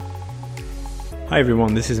Hi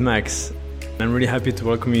everyone, this is Max. I'm really happy to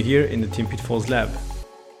welcome you here in the Team Pitfalls Lab.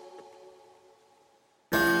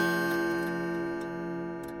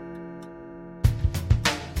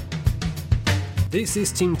 This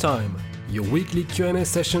is Team Time, your weekly Q&A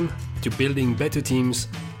session to building better teams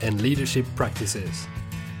and leadership practices.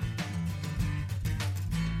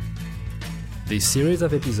 This series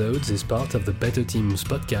of episodes is part of the Better Teams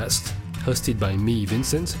podcast, hosted by me,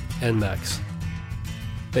 Vincent, and Max.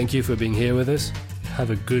 Thank you for being here with us. Have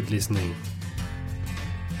a good listening.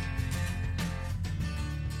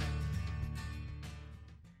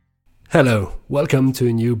 Hello, welcome to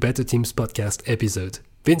a new Better Teams podcast episode.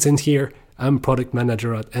 Vincent here. I'm product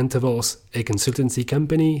manager at Intervols, a consultancy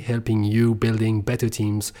company helping you building better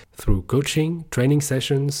teams through coaching, training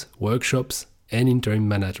sessions, workshops, and interim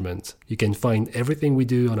management. You can find everything we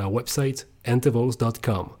do on our website,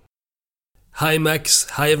 intervols.com. Hi Max,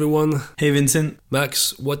 hi everyone. Hey Vincent.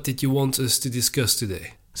 Max, what did you want us to discuss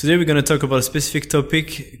today? Today we're going to talk about a specific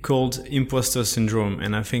topic called imposter syndrome,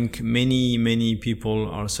 and I think many people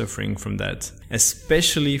are suffering from that,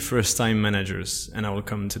 especially first-time managers, and I will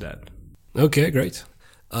come to that. Okay, great.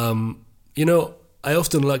 I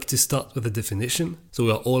often like to start with a definition, so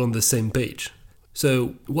we are all on the same page.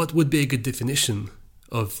 So what would be a good definition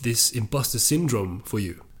of this imposter syndrome for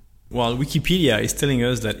you? Well, Wikipedia is telling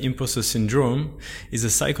us that imposter syndrome is a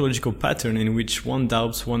psychological pattern in which one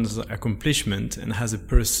doubts one's accomplishment and has a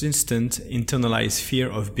persistent internalized fear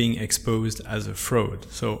of being exposed as a fraud.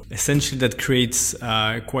 So essentially that creates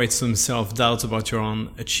quite some self-doubt about your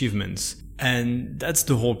own achievements. And that's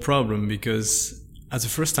the whole problem, because as a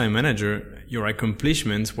first-time manager, your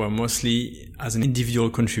accomplishments were mostly as an individual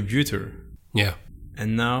contributor. Yeah.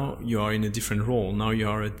 And now you are in a different role. Now you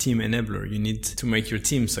are a team enabler. You need to make your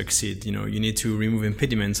team succeed. You need to remove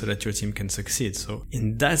impediments so that your team can succeed. So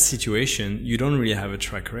in that situation, you don't really have a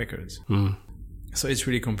track record. So it's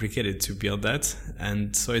really complicated to build that.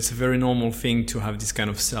 And so it's a very normal thing to have this kind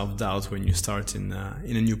of self-doubt when you start in a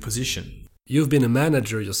new position. You've been a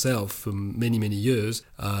manager yourself for many years.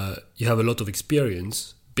 You have a lot of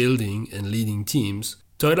experience building and leading teams.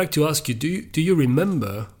 So I'd like to ask you, do you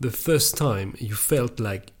remember the first time you felt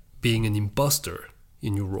like being an imposter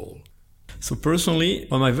in your role? So personally,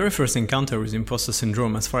 my very first encounter with imposter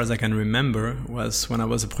syndrome, as far as I can remember, was when I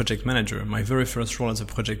was a project manager. My very first role as a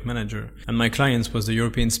project manager. And my client was the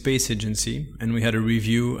European Space Agency. And we had a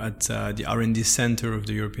review at the R&D Center of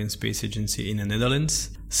the European Space Agency in the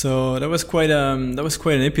Netherlands. So that was quite an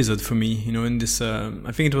episode for me, in this,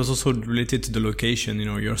 I think it was also related to the location.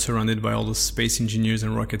 You're surrounded by all those space engineers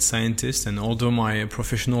and rocket scientists. And although my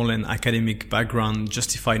professional and academic background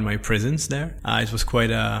justified my presence there, it was quite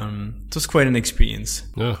an experience.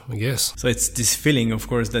 Oh, I guess. So it's this feeling, of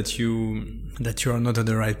course, that you are not at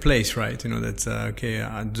the right place, right? Do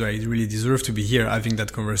I really deserve to be here having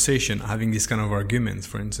that conversation, having this kind of argument,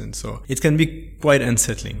 for instance? So it can be quite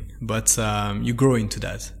unsettling, but you grow into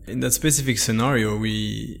that. In that specific scenario,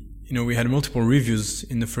 we had multiple reviews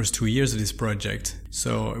in the first 2 years of this project.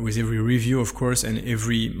 So with every review, of course, and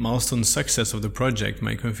every milestone success of the project,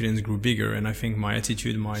 my confidence grew bigger. And I think my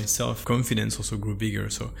attitude, my self-confidence also grew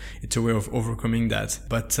bigger. So it's a way of overcoming that.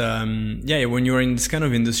 But when you're in this kind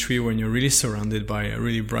of industry, when you're really surrounded by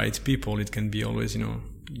really bright people, it can be always,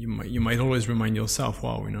 you might always remind yourself,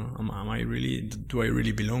 wow, do I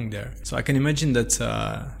really belong there? So I can imagine that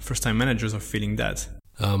first-time managers are feeling that.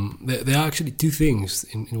 There are actually two things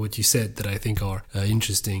in what you said that I think are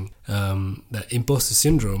interesting. That imposter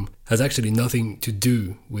syndrome has actually nothing to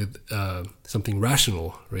do with something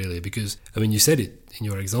rational, really, because, you said it in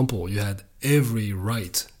your example. You had every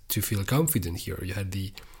right to feel confident here. You had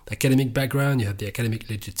the academic background, you had the academic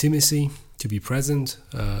legitimacy to be present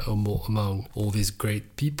among all these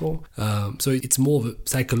great people. So it's more of a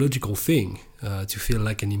psychological thing to feel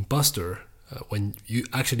like an imposter when you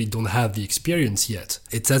actually don't have the experience yet.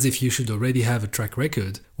 It's as if you should already have a track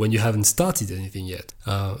record when you haven't started anything yet.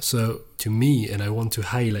 So to me, and I want to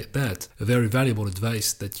highlight that, a very valuable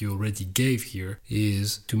advice that you already gave here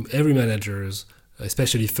is to every managers,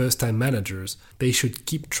 especially first-time managers, they should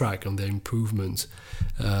keep track on their improvements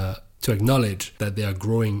to acknowledge that they are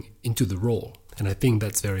growing into the role. And I think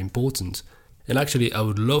that's very important. And actually, I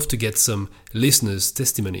would love to get some listeners'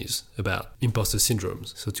 testimonies about imposter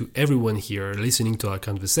syndromes. So to everyone here listening to our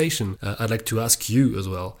conversation, I'd like to ask you as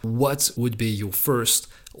well, what would be your first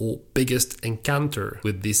or biggest encounter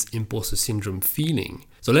with this imposter syndrome feeling?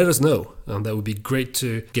 So let us know. That would be great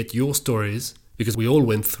to get your stories, because we all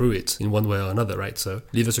went through it in one way or another, right? So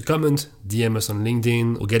leave us a comment, DM us on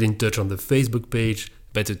LinkedIn, or get in touch on the Facebook page,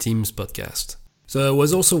 Better Teams Podcast. So I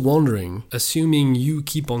was also wondering, assuming you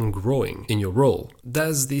keep on growing in your role,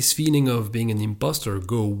 does this feeling of being an imposter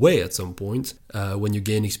go away at some point when you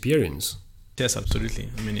gain experience? Yes, absolutely.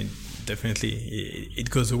 I mean, it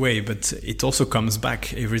goes away, but it also comes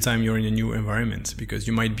back every time you're in a new environment, because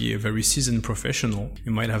you might be a very seasoned professional.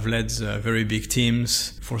 You might have led very big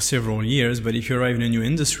teams for several years, but if you arrive in a new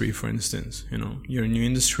industry, for instance, you're in a new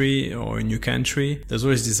industry or a new country, there's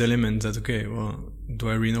always this element that, okay, well, do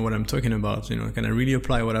I really know what I'm talking about? Can I really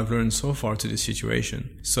apply what I've learned so far to this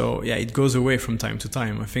situation? So yeah, it goes away from time to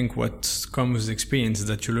time. I think what comes with experience is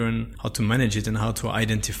that you learn how to manage it and how to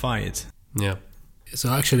identify it. Yeah. So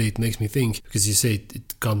actually it makes me think, because you say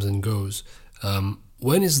it comes and goes.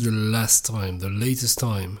 When is the latest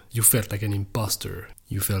time you felt like an imposter?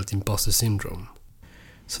 You felt imposter syndrome?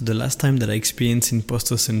 So the last time that I experienced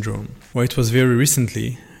imposter syndrome, well, it was very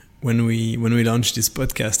recently when we launched this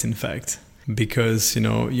podcast, in fact, because,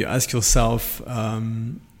 you ask yourself,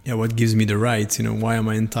 what gives me the right? Why am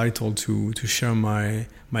I entitled to share my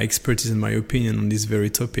expertise and my opinion on this very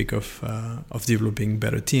topic of developing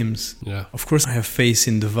better teams? Yeah. Of course, I have faith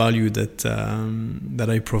in the value that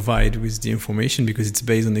I provide with the information, because it's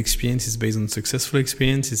based on experience, it's based on successful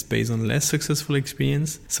experience, it's based on less successful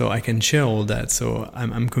experience. So I can share all that. So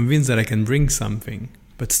I'm convinced that I can bring something.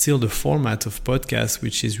 But still, the format of podcast,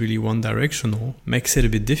 which is really one-directional, makes it a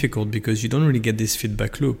bit difficult because you don't really get this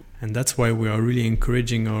feedback loop. And that's why we are really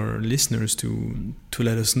encouraging our listeners to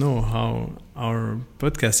let us know how our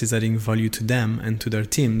podcast is adding value to them and to their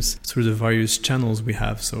teams through the various channels we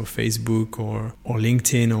have. So Facebook or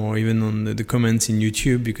LinkedIn, or even on the comments in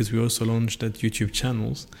YouTube, because we also launched that YouTube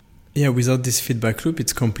channels. Yeah, without this feedback loop,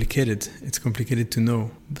 it's complicated. It's complicated to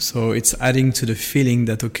know. So it's adding to the feeling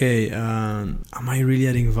that, okay, am I really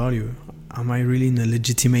adding value? Am I really in a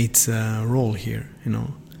legitimate role here?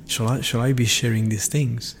 Shall I be sharing these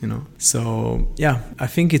things? So yeah, I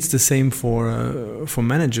think it's the same for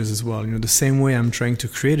managers as well. The same way I'm trying to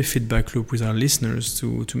create a feedback loop with our listeners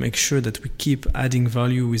to make sure that we keep adding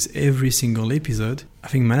value with every single episode. I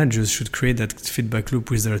think managers should create that feedback loop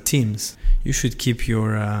with their teams. You should keep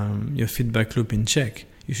your feedback loop in check.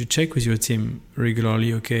 You should check with your team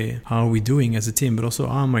regularly, okay, how are we doing as a team, but also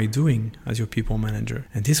how am I doing as your people manager?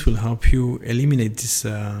 And this will help you eliminate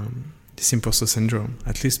this imposter syndrome,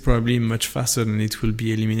 at least probably much faster than it will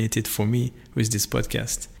be eliminated for me with this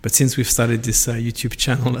podcast. But since we've started this YouTube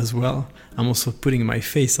channel as well, I'm also putting my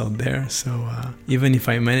face out there. So even if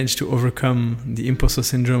I manage to overcome the imposter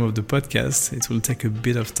syndrome of the podcast, it will take a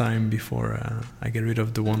bit of time before I get rid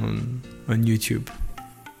of the one on YouTube.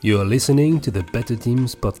 You are listening to the Better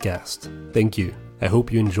Teams podcast. Thank you. I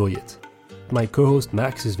hope you enjoy it. My co-host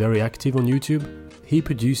Max is very active on YouTube. He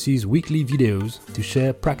produces weekly videos to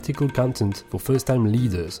share practical content for first-time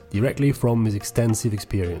leaders directly from his extensive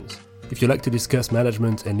experience. If you like to discuss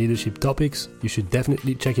management and leadership topics, you should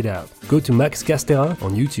definitely check it out. Go to Max Casterin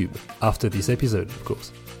on YouTube, after this episode, of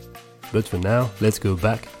course. But for now, let's go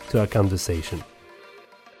back to our conversation.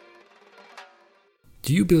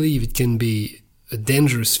 Do you believe it can be a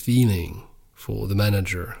dangerous feeling for the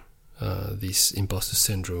manager, this imposter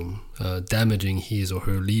syndrome, damaging his or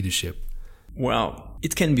her leadership? Well,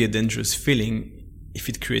 it can be a dangerous feeling if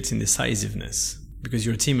it creates indecisiveness, because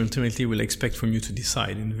your team ultimately will expect from you to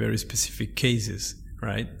decide in very specific cases,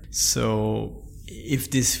 right? So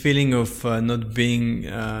if this feeling of not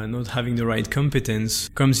having the right competence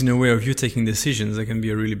comes in a way of you taking decisions, that can be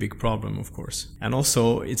a really big problem, of course. And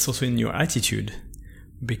also, it's also in your attitude,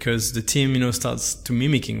 because the team, starts to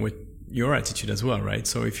mimicking what your attitude as well, right?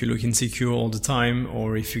 So if you look insecure all the time,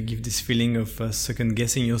 or if you give this feeling of second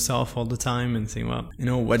guessing yourself all the time and saying, well,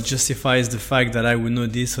 what justifies the fact that I would know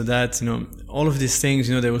this or that, all of these things,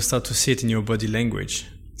 they will start to sit in your body language.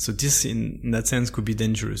 So this, in that sense, could be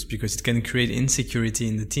dangerous, because it can create insecurity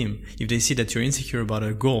in the team. If they see that you're insecure about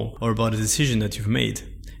a goal or about a decision that you've made,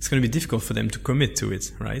 it's going to be difficult for them to commit to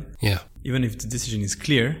it, right? Yeah. Even if the decision is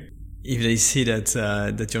clear, if they see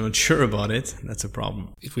that you're not sure about it, that's a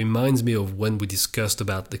problem. It reminds me of when we discussed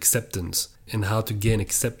about acceptance and how to gain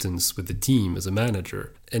acceptance with the team as a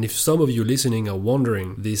manager. And if some of you listening are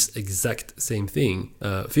wondering this exact same thing,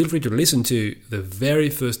 feel free to listen to the very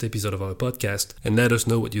first episode of our podcast and let us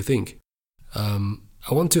know what you think. I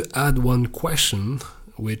want to add one question,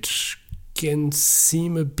 which can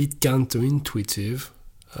seem a bit counterintuitive,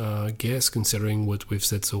 I guess, considering what we've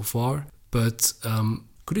said so far. But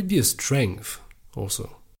could it be a strength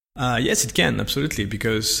also? Yes, it can, absolutely,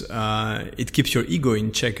 because it keeps your ego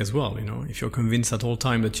in check as well. If you're convinced at all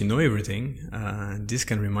time that you know everything, this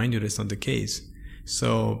can remind you that's not the case.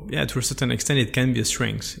 So yeah, to a certain extent, it can be a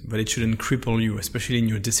strength, but it shouldn't cripple you, especially in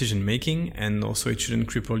your decision making, and also it shouldn't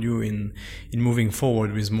cripple you in moving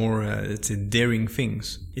forward with more, let's say, daring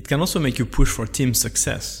things. It can also make you push for team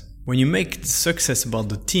success. When you make success about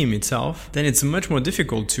the team itself, then it's much more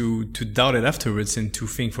difficult to doubt it afterwards and to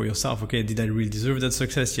think for yourself, okay, did I really deserve that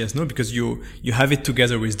success? Yes, no, because you have it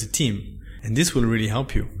together with the team, and this will really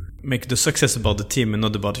help you. Make the success about the team and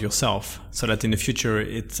not about yourself, so that in the future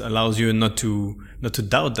it allows you not to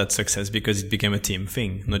doubt that success because it became a team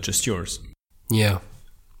thing, not just yours. Yeah,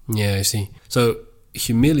 I see. So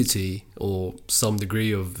humility or some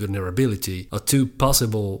degree of vulnerability are two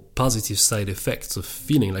possible positive side effects of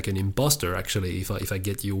feeling like an imposter, actually, if I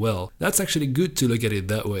get you well. That's actually good to look at it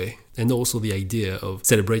that way. And also the idea of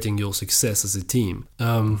celebrating your success as a team.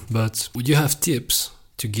 But would you have tips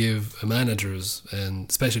to give managers, and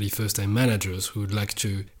especially first-time managers, who would like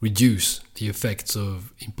to reduce the effects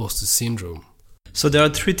of imposter syndrome? So there are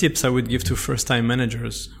 3 tips I would give to first-time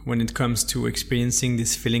managers when it comes to experiencing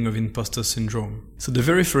this feeling of imposter syndrome. So the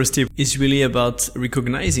very first tip is really about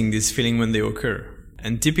recognizing this feeling when they occur.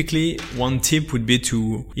 And typically, one tip would be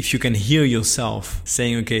to, if you can hear yourself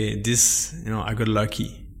saying, okay, this, I got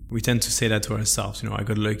lucky. We tend to say that to ourselves, I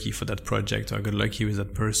got lucky for that project, or I got lucky with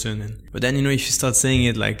that person. But then, if you start saying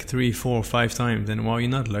it like 3, 4, 5 times, then, well, you're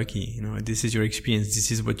not lucky. This is your experience.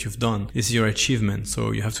 This is what you've done. This is your achievement.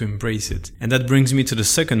 So you have to embrace it. And that brings me to the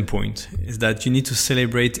second point, is that you need to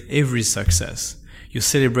celebrate every success. You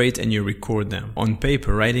celebrate and you record them on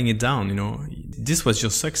paper, writing it down, this was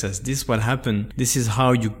your success. This is what happened. This is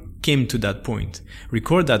how you came to that point.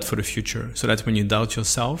 Record that for the future, so that when you doubt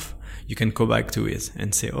yourself, you can go back to it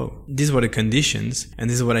and say, oh, these were the conditions, and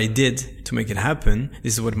this is what I did to make it happen.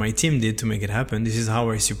 This is what my team did to make it happen. This is how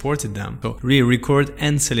I supported them. So really record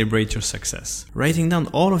and celebrate your success. Writing down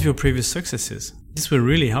all of your previous successes. This will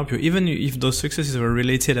really help you, even if those successes were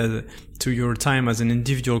related to your time as an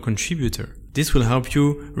individual contributor. This will help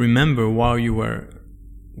you remember why you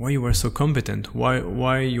were so competent,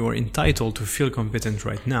 why you are entitled to feel competent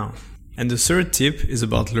right now. And the third tip is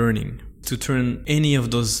about learning. To turn any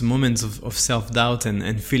of those moments of self-doubt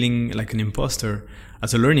and feeling like an imposter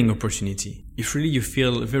as a learning opportunity. If really you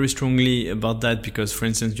feel very strongly about that because, for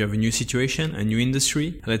instance, you have a new situation, a new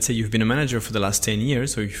industry, let's say you've been a manager for the last 10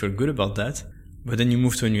 years, so you feel good about that, but then you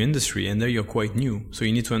move to a new industry and there you're quite new. So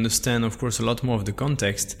you need to understand, of course, a lot more of the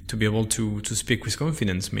context to be able to speak with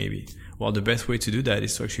confidence, maybe. Well, the best way to do that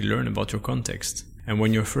is to actually learn about your context. And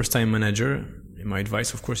when you're a first-time manager, my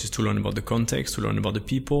advice, of course, is to learn about the context, to learn about the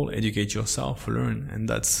people, educate yourself, learn. And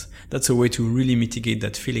that's a way to really mitigate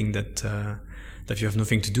that feeling that you have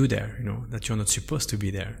nothing to do there, that you're not supposed to be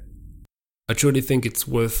there. I truly think it's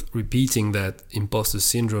worth repeating that imposter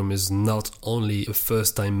syndrome is not only a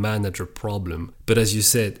first-time manager problem, but as you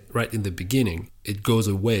said right in the beginning, it goes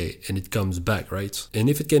away and it comes back, right? And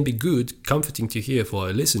if it can be good, comforting to hear for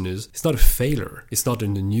our listeners, it's not a failure. It's not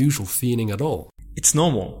an unusual feeling at all. It's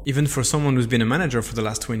normal. Even for someone who's been a manager for the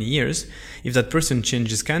last 20 years, if that person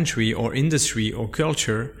changes country or industry or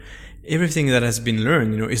culture, everything that has been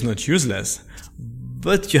learned, is not useless.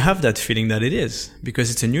 But you have that feeling that it is, because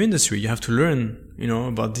it's a new industry. You have to learn,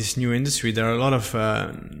 about this new industry. There are a lot of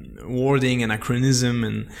wording and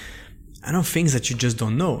acronym and things that you just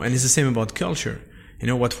don't know. And it's the same about culture.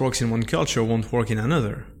 What works in one culture won't work in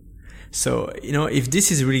another. So, if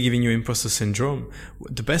this is really giving you imposter syndrome,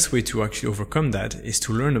 the best way to actually overcome that is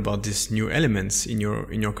to learn about these new elements in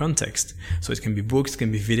your context. So it can be books, it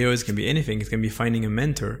can be videos, it can be anything. It can be finding a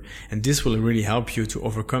mentor. And this will really help you to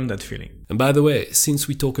overcome that feeling. And by the way, since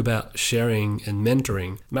we talk about sharing and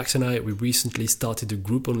mentoring, Max and we recently started a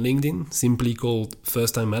group on LinkedIn, simply called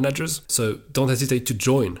First Time Managers. So don't hesitate to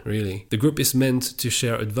join, really. The group is meant to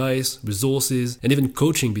share advice, resources, and even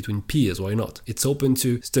coaching between peers, why not? It's open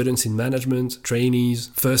to students in management, trainees,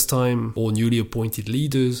 first-time or newly appointed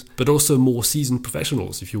leaders, but also more seasoned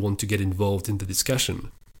professionals if you want to get involved in the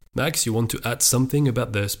discussion. Max, you want to add something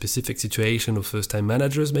about the specific situation of first-time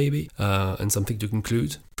managers maybe, and something to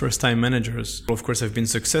conclude? First-time managers, of course, have been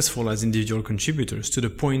successful as individual contributors to the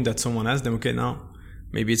point that someone asked them, okay, now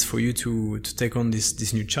maybe it's for you to take on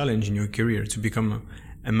this new challenge in your career, to become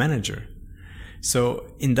a manager.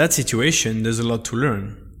 So in that situation, there's a lot to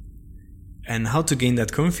learn. And how to gain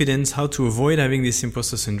that confidence, how to avoid having this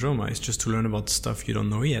imposter syndrome is just to learn about stuff you don't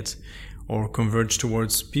know yet, or converge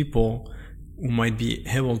towards people who might be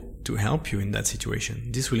able to help you in that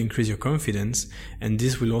situation. This will increase your confidence, and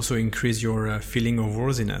this will also increase your feeling of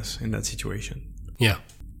worthiness in that situation. Yeah.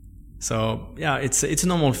 So yeah, it's a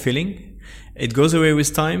normal feeling. It goes away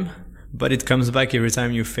with time, but it comes back every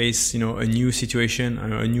time you face, a new situation,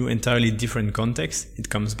 a new entirely different context. It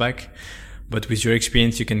comes back. but with your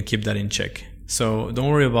experience, you can keep that in check. So don't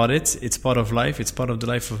worry about it. It's part of life. It's part of the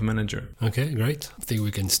life of a manager. Okay, great. I think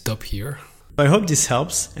we can stop here. I hope this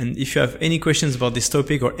helps. And if you have any questions about this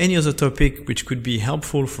topic or any other topic which could be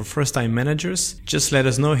helpful for first-time managers, just let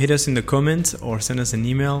us know, hit us in the comments or send us an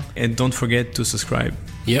email. And don't forget to subscribe.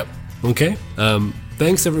 Yep. Okay.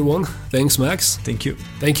 Thanks, everyone. Thanks, Max. Thank you.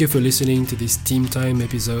 Thank you for listening to this Team Time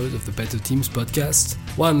episode of the Better Teams podcast.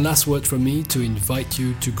 One last word from me to invite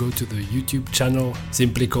you to go to the YouTube channel,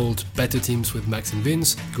 simply called Better Teams with Max and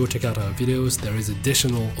Vince. Go check out our videos. There is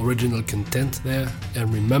additional original content there.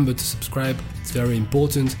 And remember to subscribe. It's very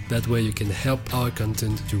important. That way you can help our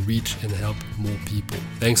content to reach and help more people.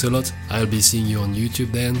 Thanks a lot. I'll be seeing you on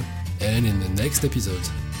YouTube then and in the next episode.